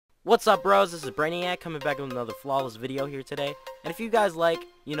What's up, bros? This is Brainiac coming back with another flawless video here today. And if you guys like,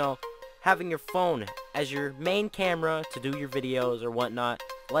 having your phone as your main camera to do your videos or whatnot,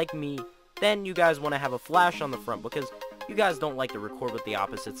 like me, then you guys want to have a flash on the front because you guys don't like to record with the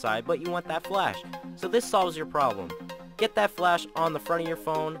opposite side, but you want that flash. So this solves your problem. Get that flash on the front of your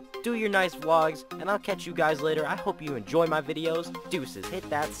phone, do your nice vlogs, and I'll catch you guys later. I hope you enjoy my videos. Deuces, hit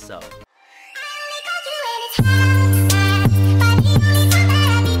that sub.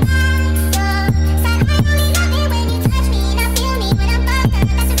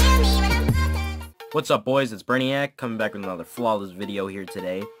 What's up, boys? It's Brainiac coming back with another flawless video here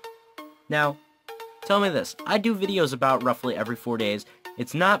today. Now, tell me this. I do videos about roughly every 4 days.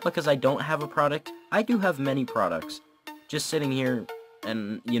 It's not because I don't have a product. I do have many products. Just sitting here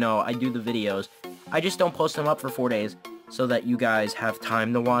and, I do the videos. I just don't post them up for 4 days so that you guys have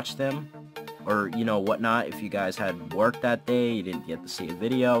time to watch them. Or, whatnot. If you guys had work that day, you didn't get to see a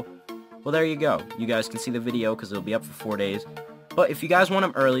video. Well, there you go. You guys can see the video because it'll be up for 4 days. But if you guys want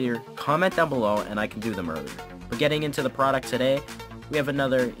them earlier, comment down below and I can do them earlier. But getting into the product today, we have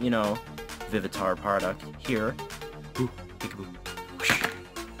another, VIVITAR product here. Ooh, peekaboo.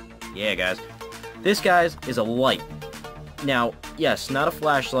 Yeah, guys. This, guys, is a light. Now, yes, not a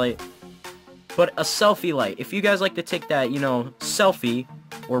flashlight, but a selfie light. If you guys like to take that, selfie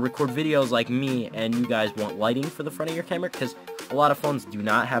or record videos like me and you guys want lighting for the front of your camera, because a lot of phones do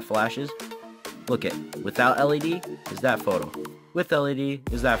not have flashes. Look it, without LED is that photo. With LED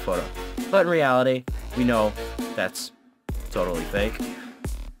is that photo. But in reality, we know that's totally fake.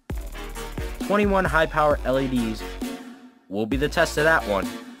 21 high-power LEDs will be the test of that one.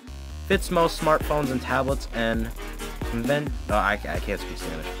 Fits most smartphones and tablets and I can't speak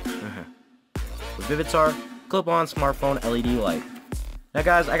Spanish. The VIVITAR clip-on smartphone LED light. Now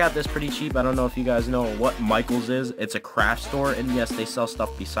guys, I got this pretty cheap. I don't know if you guys know what Michael's is. It's a craft store, and yes, they sell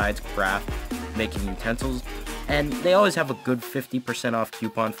stuff besides craft, making utensils, and they always have a good 50% off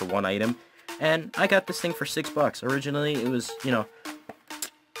coupon for one item. And I got this thing for $6. Originally, it was,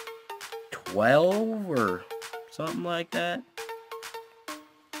 12 or something like that.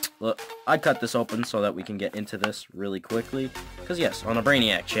 Look, I cut this open so that we can get into this really quickly. Because yes, on a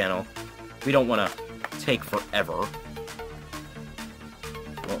Brainiac channel, we don't want to take forever.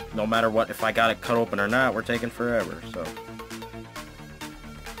 Well, no matter what, if I got it cut open or not, we're taking forever, so.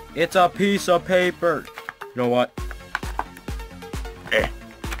 It's a piece of paper. You know what?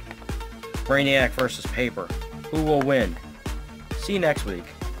 Brainiac versus paper. Who will win? See you next week.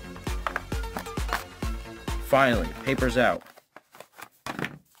 Finally, paper's out.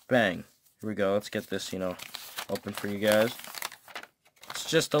 Bang. Here we go. Let's get this, open for you guys. It's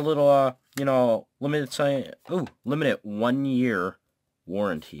just a little, limited 1 year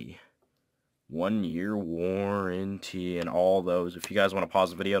warranty. 1 year warranty and all those. If you guys want to pause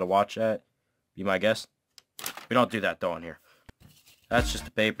the video to watch that, be my guest. We don't do that though on here. That's just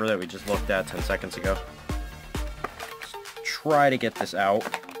the paper that we just looked at 10 seconds ago. Let's try to get this out.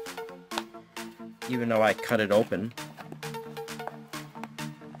 Even though I cut it open.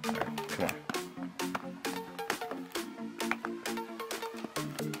 Alright, come on.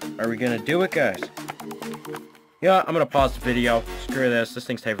 Are we gonna do it, guys? Yeah, I'm gonna pause the video. Screw this. This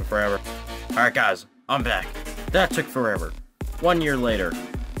thing's taking forever. Alright, guys. I'm back. That took forever. 1 year later.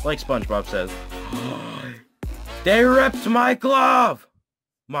 Like SpongeBob says. They ripped my glove!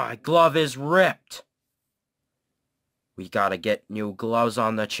 My glove is ripped. We gotta get new gloves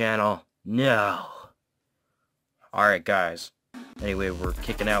on the channel. No. Alright, guys. Anyway, we're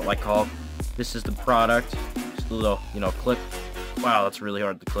kicking out like Hulk. This is the product. Just a little, clip. Wow, that's really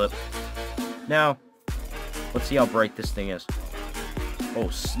hard to clip. Now, let's see how bright this thing is. Oh,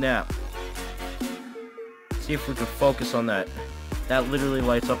 snap. See if we can focus on that. That literally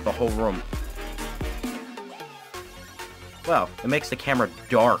lights up the whole room. Wow, it makes the camera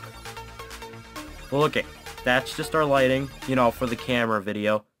dark. But look it. That's just our lighting, for the camera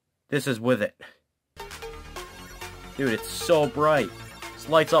video. This is with it. Dude, it's so bright. This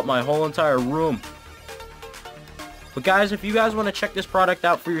lights up my whole entire room. But guys, if you guys want to check this product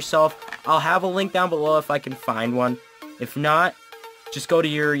out for yourself, I'll have a link down below if I can find one. If not, just go to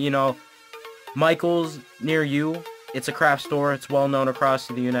your, Michael's near you. It's a craft store. It's well known across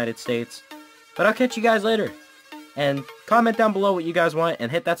the United States. But I'll catch you guys later. And comment down below what you guys want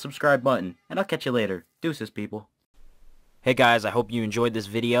and hit that subscribe button. And I'll catch you later. Deuces, people. Hey guys, I hope you enjoyed this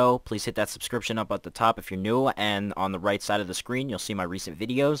video. Please hit that subscription up at the top if you're new, and on the right side of the screen you'll see my recent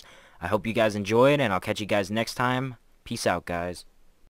videos. I hope you guys enjoyed, and I'll catch you guys next time. Peace out, guys.